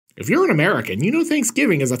If you're an American, you know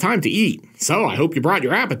Thanksgiving is a time to eat. So I hope you brought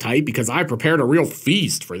your appetite because I prepared a real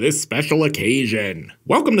feast for this special occasion.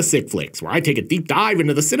 Welcome to Sick Flicks, where I take a deep dive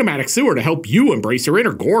into the cinematic sewer to help you embrace your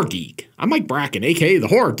inner gore geek. I'm Mike Bracken, aka the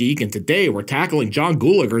Horror Geek, and today we're tackling John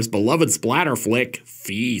Gulager's beloved splatter flick,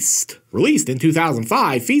 Feast. Released in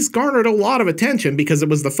 2005, Feast garnered a lot of attention because it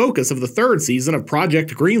was the focus of the third season of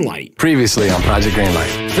Project Greenlight. Previously on Project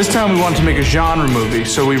Greenlight. This time we wanted to make a genre movie,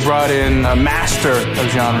 so we brought in a master of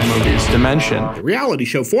genre movies, Dimension. The reality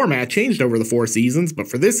show format changed over the 4 seasons, but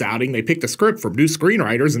for this outing they picked a script from new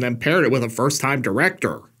screenwriters and then paired it with a first-time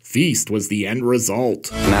director. Feast was the end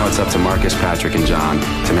result. Now it's up to Marcus, Patrick, and John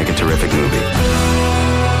to make a terrific movie.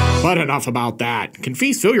 But enough about that. Can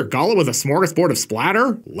Feast fill your gullet with a smorgasbord of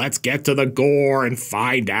splatter? Let's get to the gore and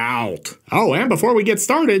find out. Oh, and before we get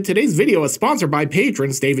started, today's video is sponsored by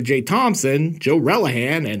patrons David J. Thompson, Joe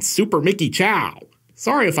Rellahan, and Super Mickey Chow.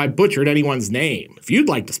 Sorry if I butchered anyone's name. If you'd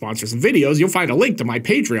like to sponsor some videos, you'll find a link to my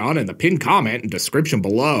Patreon in the pinned comment and description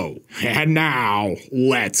below. And now,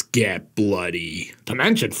 let's get bloody.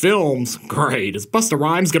 Dimension Films? Great, is Busta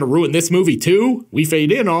Rhymes gonna ruin this movie too? We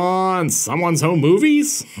fade in on someone's home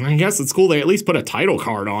movies? I guess it's cool they at least put a title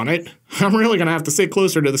card on it. I'm really gonna have to sit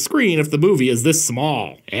closer to the screen if the movie is this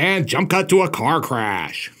small. And jump cut to a car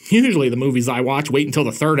crash. Usually the movies I watch wait until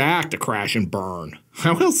the third act to crash and burn.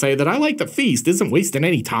 I will say that I like that Feast isn't wasting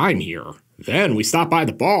any time here. Then we stop by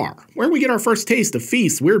the bar, where we get our first taste of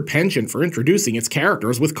Feast's weird penchant for introducing its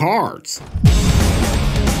characters with cards.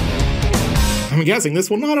 I'm guessing this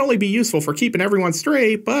will not only be useful for keeping everyone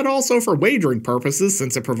straight, but also for wagering purposes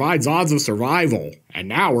since it provides odds of survival. And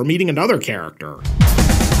now we're meeting another character.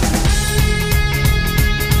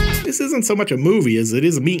 This isn't so much a movie as it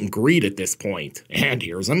is a meet and greet at this point. And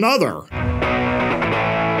here's another.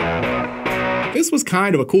 This was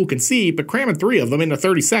kind of a cool conceit, but cramming 3 of them into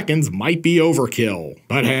 30 seconds might be overkill.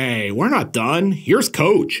 But hey, we're not done. Here's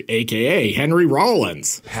Coach, aka Henry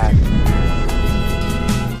Rollins.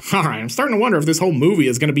 Alright, I'm starting to wonder if this whole movie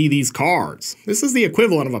is going to be these cards. This is the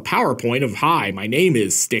equivalent of a PowerPoint of "Hi, my name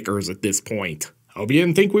is" stickers at this point. Hope you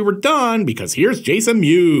didn't think we were done, because here's Jason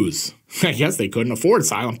Mewes. I guess they couldn't afford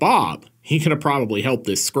Silent Bob. He could have probably helped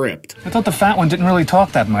this script. I thought the fat one didn't really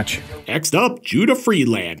talk that much. Next up, Judah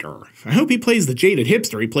Friedlander. I hope he plays the jaded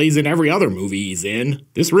hipster he plays in every other movie he's in.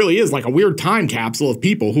 This really is like a weird time capsule of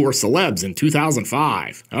people who were celebs in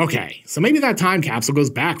 2005. Okay, so maybe that time capsule goes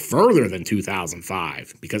back further than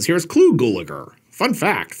 2005, because here's Clu Gulager. Fun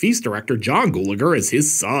fact, Feast director John Gulager is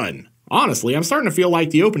his son. Honestly, I'm starting to feel like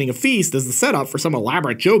the opening of Feast is the setup for some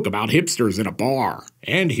elaborate joke about hipsters in a bar.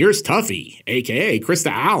 And here's Tuffy, aka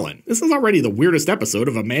Krista Allen. This is already the weirdest episode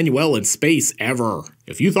of Emmanuel in Space ever.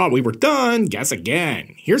 If you thought we were done, guess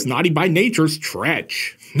again. Here's Naughty by Nature's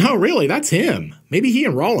Tretch. No, really, that's him. Maybe he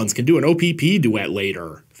and Rollins can do an OPP duet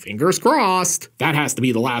later. Fingers crossed. That has to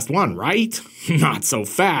be the last one, right? Not so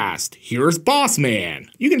fast. Here's Boss Man.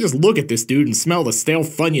 You can just look at this dude and smell the stale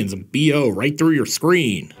Funyuns and BO right through your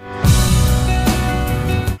screen.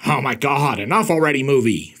 Oh my god, enough already,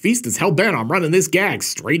 movie. Feast is hell-bent on running this gag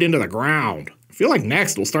straight into the ground. I feel like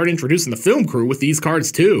next we'll start introducing the film crew with these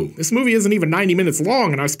cards too. This movie isn't even 90 minutes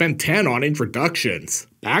long and I've spent 10 on introductions.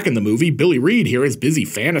 Back in the movie, Billy Reed here is busy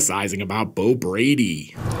fantasizing about Bo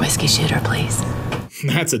Brady. Whiskey shooter, please.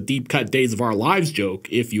 That's a deep-cut Days of Our Lives joke,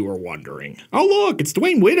 if you were wondering. Oh look, it's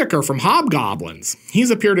Dwayne Whitaker from Hobgoblins. He's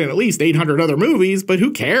appeared in at least 800 other movies, but who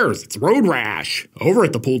cares? It's Road Rash. Over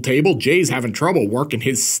at the pool table, Jay's having trouble working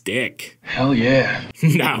his stick. Hell yeah.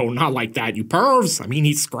 No, not like that, you pervs. I mean,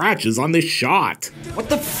 he scratches on this shot. What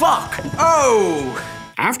the fuck? Oh!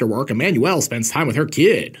 After work, Emmanuel spends time with her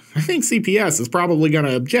kid. I think CPS is probably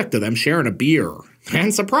gonna object to them sharing a beer.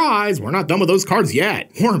 And surprise, we're not done with those cards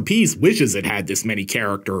yet. War and Peace wishes it had this many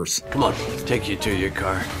characters. Come on, take you to your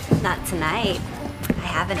car. Not tonight. I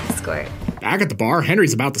have an escort. Back at the bar,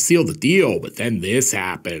 Henry's about to seal the deal, but then this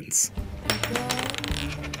happens.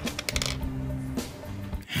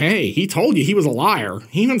 Hey, he told you he was a liar.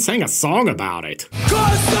 He even sang a song about it.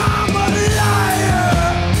 'Cause I'm a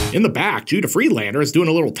liar! In the back, Judah Friedlander is doing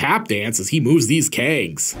a little tap dance as he moves these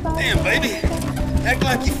kegs. Damn, baby. Act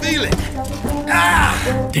like you feel it.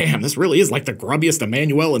 Ah! Damn, this really is like the grubbiest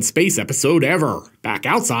Emmanuel in Space episode ever. Back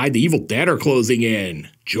outside, the Evil Dead are closing in.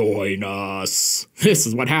 Join us. This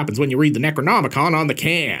is what happens when you read the Necronomicon on the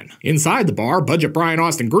can. Inside the bar, Budget Brian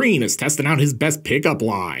Austin Green is testing out his best pickup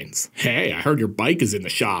lines. Hey, I heard your bike is in the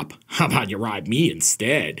shop. How about you ride me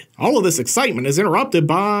instead? All of this excitement is interrupted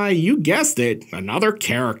by, you guessed it, another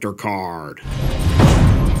character card.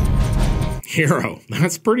 Hero,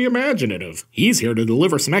 that's pretty imaginative. He's here to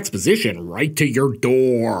deliver some exposition right to your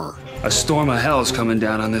door. A storm of hell's coming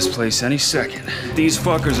down on this place any second. These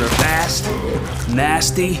fuckers are fast,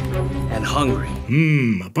 nasty, and hungry.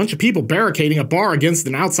 A bunch of people barricading a bar against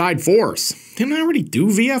an outside force. Didn't I already do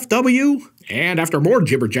VFW? And after more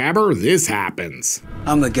jibber jabber, this happens.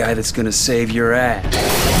 I'm the guy that's gonna save your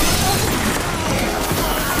ass.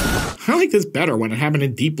 I like this better when it happened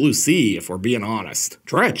in Deep Blue Sea, if we're being honest.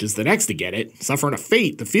 Dretch is the next to get it, suffering a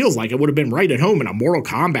fate that feels like it would have been right at home in a Mortal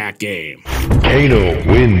Kombat game. Kano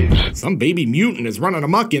wins. Some baby mutant is running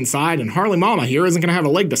amok inside, and Harley Mama here isn't gonna have a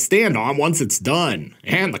leg to stand on once it's done.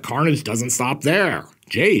 And the carnage doesn't stop there.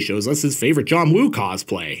 Jay shows us his favorite John Woo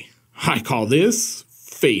cosplay. I call this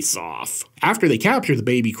Face Off. After they capture the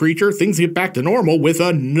baby creature, things get back to normal with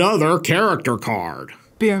another character card.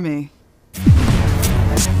 Beer me.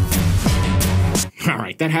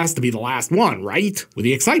 Alright, that has to be the last one, right? With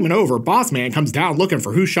the excitement over, Boss Man comes down looking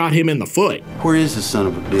for who shot him in the foot. Where is the son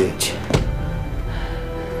of a bitch?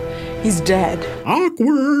 He's dead.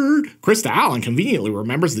 Awkward. Krista Allen conveniently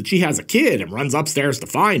remembers that she has a kid and runs upstairs to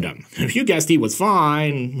find him. If you guessed he was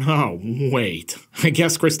fine, oh, wait. I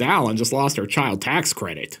guess Krista Allen just lost her child tax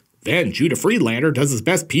credit. Then Judah Friedlander does his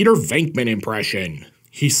best Peter Venkman impression.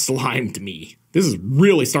 He slimed me. This is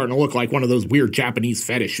really starting to look like one of those weird Japanese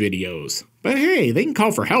fetish videos. But hey, they can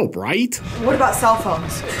call for help, right? What about cell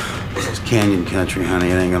phones? This is canyon country, honey.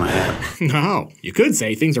 It ain't gonna happen. No, you could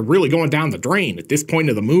say things are really going down the drain at this point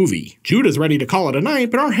of the movie. Judah's ready to call it a night,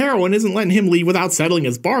 but our heroine isn't letting him leave without settling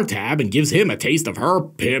his bar tab and gives him a taste of her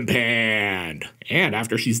pimp hand. And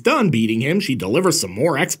after she's done beating him, she delivers some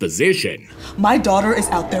more exposition. My daughter is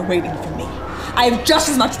out there waiting for me. I have just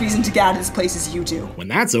as much reason to get out of this place as you do. When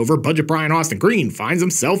that's over, Budget Brian Austin Green finds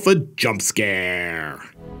himself a jump scare.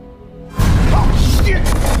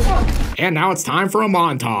 And now it's time for a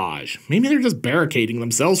montage. Maybe they're just barricading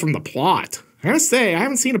themselves from the plot. I gotta say, I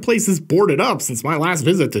haven't seen a place this boarded up since my last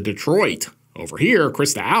visit to Detroit. Over here,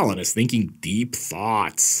 Krista Allen is thinking deep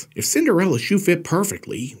thoughts. If Cinderella's shoe fit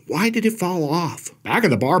perfectly, why did it fall off? Back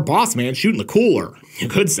at the bar, Boss Man shooting the cooler. You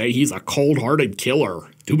could say he's a cold-hearted killer.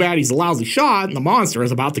 Too bad he's a lousy shot and the monster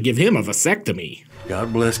is about to give him a vasectomy.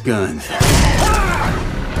 God bless guns.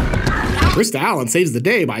 Krista Allen saves the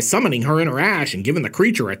day by summoning her inner Ash and giving the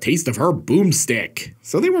creature a taste of her boomstick.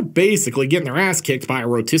 So they were basically getting their ass kicked by a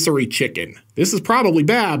rotisserie chicken. This is probably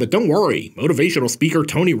bad, but don't worry. Motivational speaker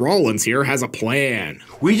Henry Rollins here has a plan.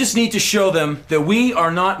 We just need to show them that we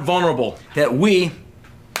are not vulnerable, that we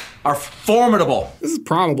are formidable. This is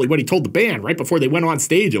probably what he told the band right before they went on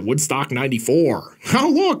stage at Woodstock 94. Oh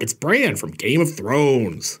look, it's Bran from Game of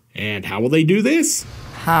Thrones. And how will they do this?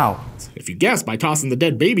 How? If you guess by tossing the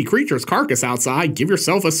dead baby creature's carcass outside, give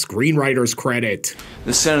yourself a screenwriter's credit.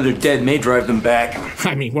 The scent of their dead may drive them back.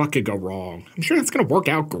 I mean, what could go wrong? I'm sure that's gonna work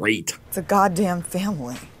out great. It's a goddamn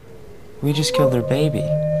family. We just killed their baby.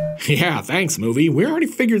 Yeah, thanks, movie. We already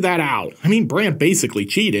figured that out. I mean, Bran basically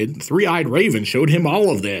cheated. Three-Eyed Raven showed him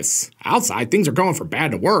all of this. Outside, things are going from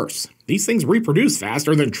bad to worse. These things reproduce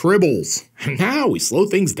faster than tribbles. And now we slow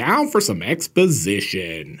things down for some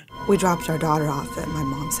exposition. We dropped our daughter off at my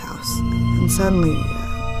mom's house, and suddenly,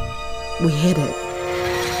 we hit it.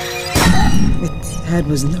 Its head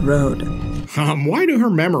was in the road. Why do her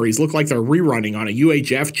memories look like they're rerunning on a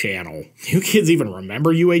UHF channel? You kids even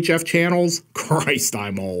remember UHF channels? Christ,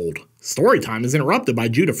 I'm old. Storytime is interrupted by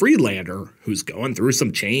Judah Friedlander, who's going through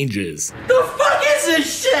some changes. The fuck is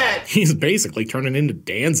this shit? He's basically turning into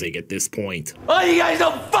Danzig at this point. Oh, you guys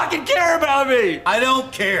don't fucking care about me! I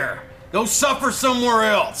don't care. Go suffer somewhere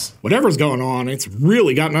else. Whatever's going on, it's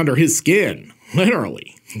really gotten under his skin.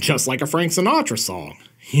 Literally. Just like a Frank Sinatra song.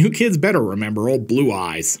 You kids better remember old Blue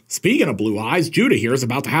Eyes. Speaking of Blue Eyes, Judah here is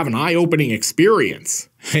about to have an eye-opening experience.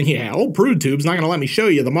 And yeah, old Prude Tube's not gonna let me show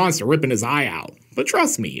you the monster ripping his eye out. But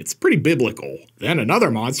trust me, it's pretty biblical. Then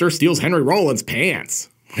another monster steals Henry Rollins' pants.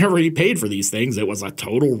 Whenever he paid for these things, it was a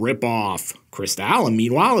total rip-off. Krista Allen,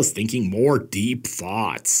 meanwhile, is thinking more deep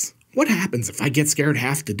thoughts. What happens if I get scared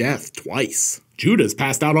half to death twice? Judah's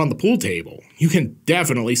passed out on the pool table. You can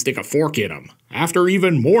definitely stick a fork in him. After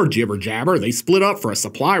even more jibber-jabber, they split up for a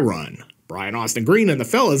supply run. Brian Austin Green and the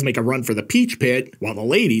fellas make a run for the Peach Pit, while the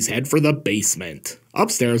ladies head for the basement.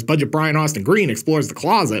 Upstairs, Budget Brian Austin Green explores the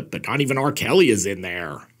closet, but not even R. Kelly is in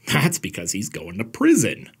there. That's because he's going to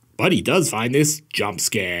prison. But he does find this jump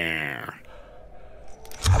scare.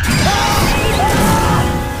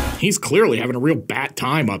 He's clearly having a real bad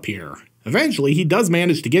time up here. Eventually, he does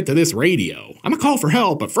manage to get to this radio. I'm gonna call for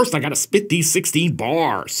help, but first I gotta spit these 16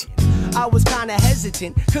 bars. I was kinda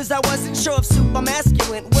hesitant, cause I wasn't sure if super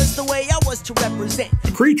masculine was the way I was to represent.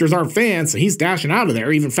 The creatures aren't fans, so he's dashing out of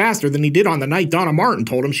there even faster than he did on the night Donna Martin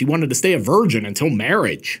told him she wanted to stay a virgin until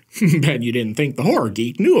marriage. Bet you didn't think the horror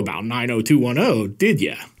geek knew about 90210, did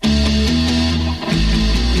ya?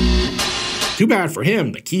 Too bad for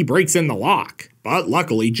him, the key breaks in the lock. But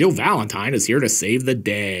luckily, Jill Valentine is here to save the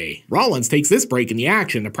day. Rollins takes this break in the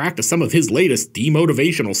action to practice some of his latest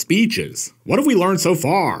demotivational speeches. What have we learned so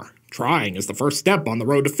far? Trying is the first step on the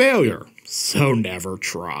road to failure, so never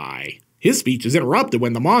try. His speech is interrupted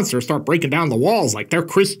when the monsters start breaking down the walls like they're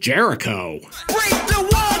Chris Jericho. Break the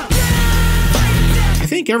wall! I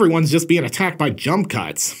think everyone's just being attacked by jump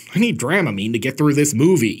cuts. I need Dramamine to get through this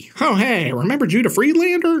movie. Oh hey, remember Judah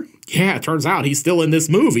Friedlander? Yeah, it turns out he's still in this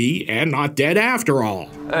movie and not dead after all.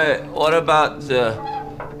 Hey, what about the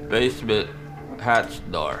basement hatch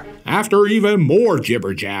door? After even more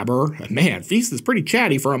jibber-jabber, man, Feast is pretty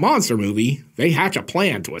chatty for a monster movie, they hatch a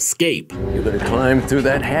plan to escape. You gonna climb through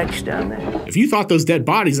that hatch down there? If you thought those dead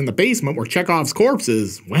bodies in the basement were Chekhov's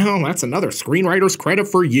corpses, well, that's another screenwriter's credit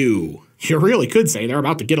for you. You really could say they're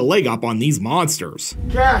about to get a leg up on these monsters.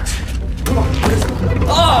 Cat! Come on,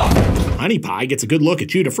 Oh! Honey Pie gets a good look at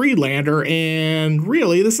Judah Friedlander, and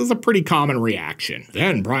really, this is a pretty common reaction.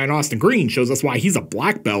 Then Brian Austin Green shows us why he's a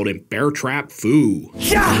black belt in bear trap foo.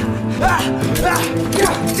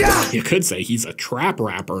 You could say he's a trap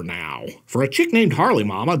rapper now. For a chick named Harley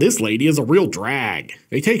Mama, this lady is a real drag.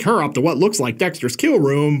 They take her up to what looks like Dexter's kill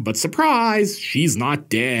room, but surprise, she's not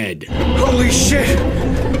dead. Holy shit!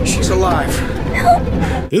 She's alive.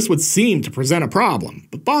 This would seem to present a problem,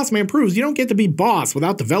 but Boss Man proves you don't get to be boss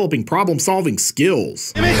without developing problem-solving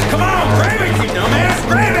skills. Come on, grab it, you dumbass!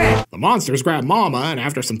 Grab it! The monsters grab Mama, and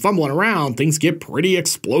after some fumbling around, things get pretty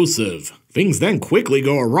explosive. Things then quickly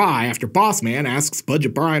go awry after Boss Man asks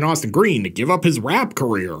Budget Brian Austin Green to give up his rap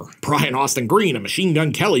career. Brian Austin Green and Machine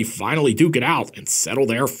Gun Kelly finally duke it out and settle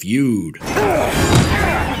their feud.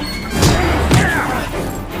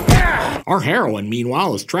 Our heroine,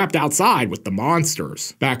 meanwhile, is trapped outside with the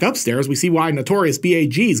monsters. Back upstairs, we see why Notorious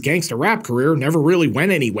B.I.G.'s gangster rap career never really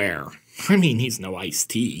went anywhere. I mean, he's no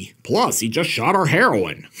Ice-T. Plus, he just shot our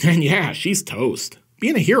heroine. And yeah, she's toast.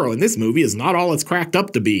 Being a hero in this movie is not all it's cracked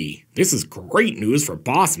up to be. This is great news for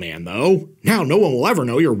Boss Man, though. Now no one will ever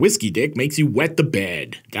know your whiskey dick makes you wet the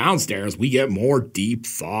bed. Downstairs, we get more deep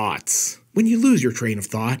thoughts. When you lose your train of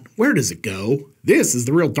thought, where does it go? This is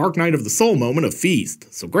the real Dark Night of the Soul moment of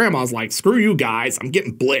Feast, so Grandma's like, screw you guys, I'm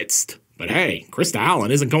getting blitzed. But hey, Krista Allen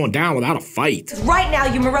isn't going down without a fight. Right now,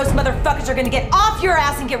 you morose motherfuckers are gonna get off your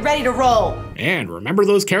ass and get ready to roll. And remember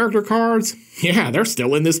those character cards? Yeah, they're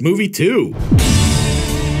still in this movie too.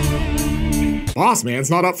 Boss Man's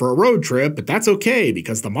not up for a road trip, but that's okay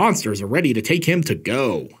because the monsters are ready to take him to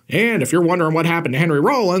go. And if you're wondering what happened to Henry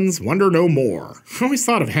Rollins, wonder no more. I always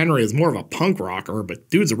thought of Henry as more of a punk rocker, but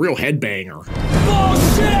dude's a real headbanger.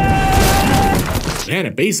 Bullshit! Then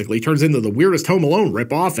it basically turns into the weirdest Home Alone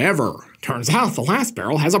ripoff ever. Turns out the last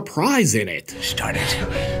barrel has a prize in it. Start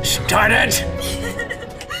it. Start it!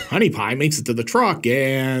 Honey Pie makes it to the truck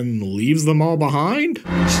and leaves them all behind?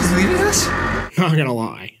 She's leaving us? Not gonna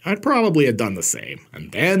lie, I'd probably have done the same.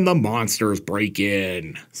 And then the monsters break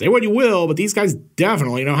in. Say what you will, but these guys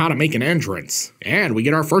definitely know how to make an entrance. And we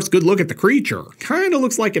get our first good look at the creature. Kinda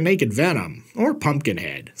looks like a naked Venom, or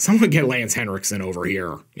Pumpkinhead. Someone get Lance Henriksen over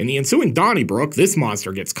here. In the ensuing Donnybrook, this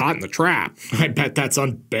monster gets caught in the trap. I bet that's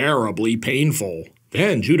unbearably painful.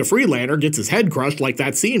 Then Judah Friedlander gets his head crushed like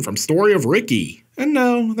that scene from Story of Ricky. And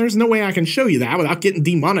no, there's no way I can show you that without getting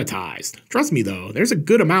demonetized. Trust me though, there's a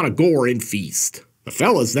good amount of gore in Feast. The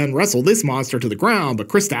fellas then wrestle this monster to the ground, but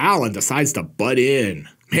Krista Allen decides to butt in.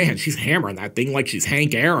 Man, she's hammering that thing like she's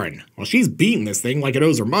Hank Aaron. While she's beating this thing like it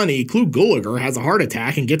owes her money, Clu Gulager has a heart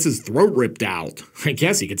attack and gets his throat ripped out. I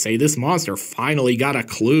guess you could say this monster finally got a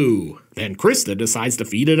clue. Then Krista decides to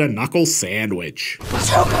feed it a knuckle sandwich.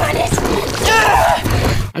 Choke on it!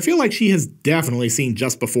 I feel like she has definitely seen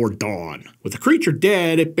Just Before Dawn. With the creature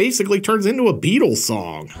dead, it basically turns into a Beatles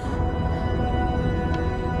song.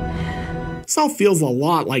 This all feels a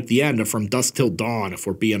lot like the end of From Dusk Till Dawn, if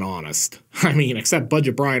we're being honest. I mean, except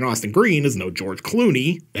Budget Brian Austin Green is no George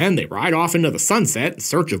Clooney. Then they ride off into the sunset in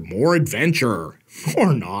search of more adventure.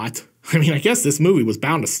 Or not. I mean, I guess this movie was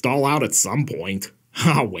bound to stall out at some point.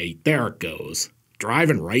 Oh wait, there it goes.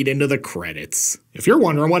 Driving right into the credits. If you're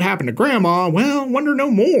wondering what happened to Grandma, well, wonder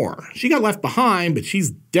no more. She got left behind, but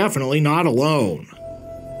she's definitely not alone.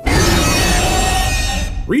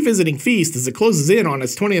 Revisiting Feast as it closes in on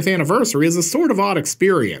its 20th anniversary is a sort of odd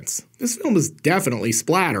experience. This film is definitely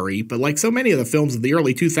splattery, but like so many of the films of the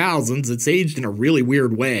early 2000s, it's aged in a really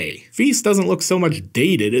weird way. Feast doesn't look so much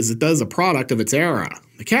dated as it does a product of its era.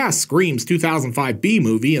 The cast screams 2005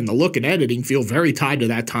 B-movie, and the look and editing feel very tied to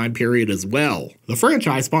that time period as well. The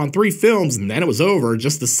franchise spawned 3 films, and then it was over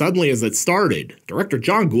just as suddenly as it started. Director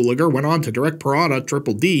John Gulager went on to direct Piranha,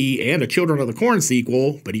 Triple D, and a Children of the Corn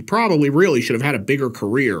sequel, but he probably really should have had a bigger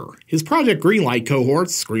career. His Project Greenlight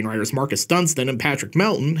cohorts, screenwriters Marcus Dunstan and Patrick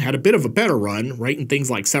Melton, had a bit of a better run, writing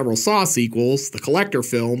things like several Saw sequels, the Collector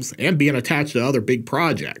films, and being attached to other big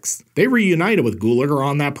projects. They reunited with Gulager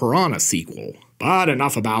on that Piranha sequel. But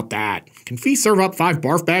enough about that. Can Feast serve up 5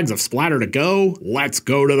 barf bags of splatter to go? Let's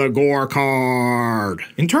go to the gore card.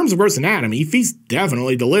 In terms of gross anatomy, Feast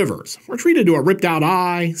definitely delivers. We're treated to a ripped out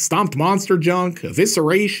eye, stomped monster junk,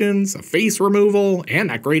 eviscerations, a face removal, and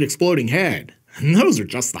that great exploding head. And those are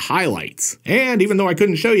just the highlights. And even though I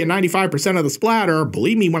couldn't show you 95% of the splatter,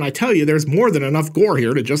 believe me when I tell you there's more than enough gore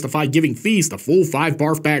here to justify giving Feast a full 5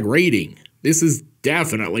 barf bag rating. This is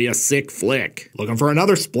definitely a sick flick. Looking for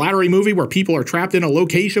another splattery movie where people are trapped in a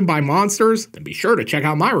location by monsters? Then be sure to check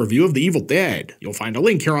out my review of The Evil Dead. You'll find a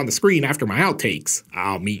link here on the screen after my outtakes.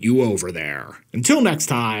 I'll meet you over there. Until next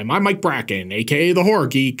time, I'm Mike Bracken, aka The Horror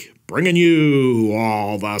Geek, bringing you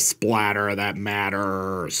all the splatter that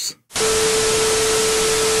matters.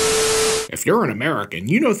 If you're an American,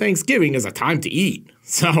 you know Thanksgiving is a time to eat.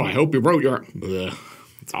 So I hope you wrote your...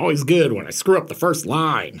 It's always good when I screw up the first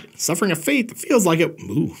line. Suffering a fate that feels like it...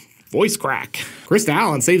 Ooh, voice crack. Krista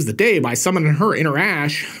Allen saves the day by summoning her inner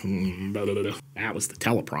Ash. That was the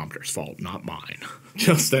teleprompter's fault, not mine.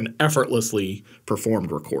 Just an effortlessly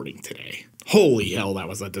performed recording today. Holy hell, that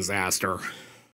was a disaster.